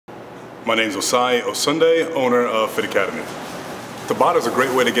My name is Osayi Osunde, owner of Fit Academy. Tabata is a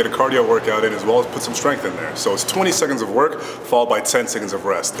great way to get a cardio workout in as well as put some strength in there. So it's 20 seconds of work followed by 10 seconds of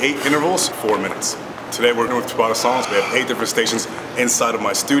rest. 8 intervals, 4 minutes. Today we're doing with TabataSongs. We have 8 different stations inside of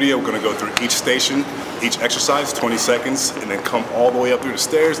my studio. We're going to go through each station, each exercise, 20 seconds, and then come all the way up through the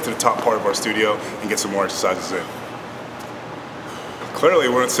stairs to the top part of our studio and get some more exercises in. Clearly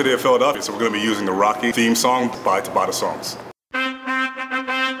we're in the city of Philadelphia, so we're going to be using the Rocky theme song by Tabata Songs.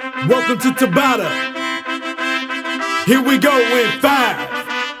 Welcome to Tabata. Here we go in 5,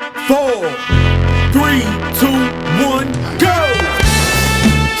 4, 3, 2, 1, go!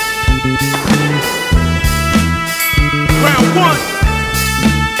 Round 1.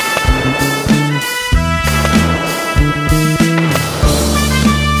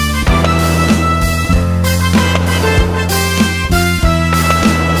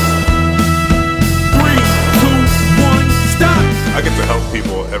 I get to help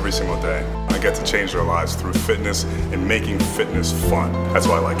people every single day. I get to change their lives through fitness and making fitness fun. That's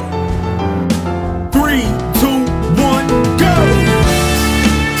why I like it. 3, 2, 1, go!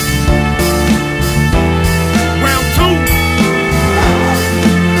 Round 2.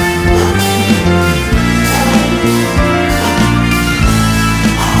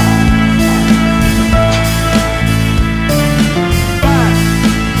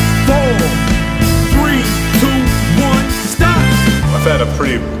 I've had a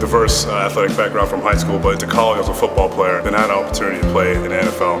pretty diverse athletic background from high school, but into college I was a football player, then I had an opportunity to play in the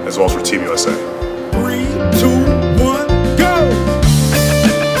NFL as well as for Team USA. 3, 2, 1, go!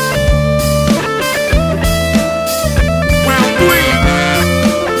 Round 3.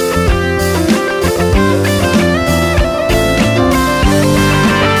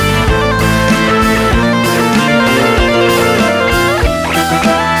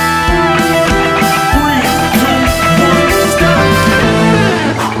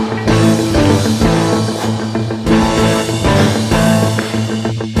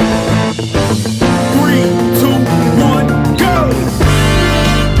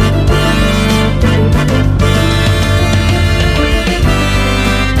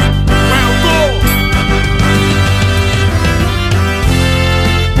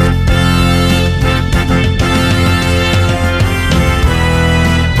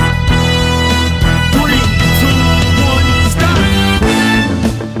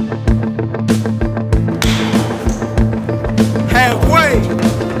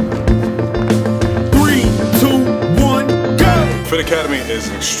 Fit Academy is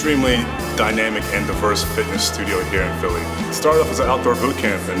an extremely dynamic and diverse fitness studio here in Philly. It started off as an outdoor boot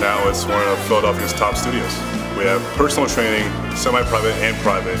camp and now it's one of Philadelphia's top studios. We have personal training, semi-private and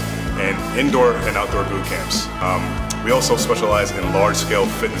private, and indoor and outdoor boot camps. We also specialize in large-scale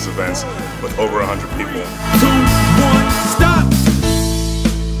fitness events with over 100 people. 2, 1, stop!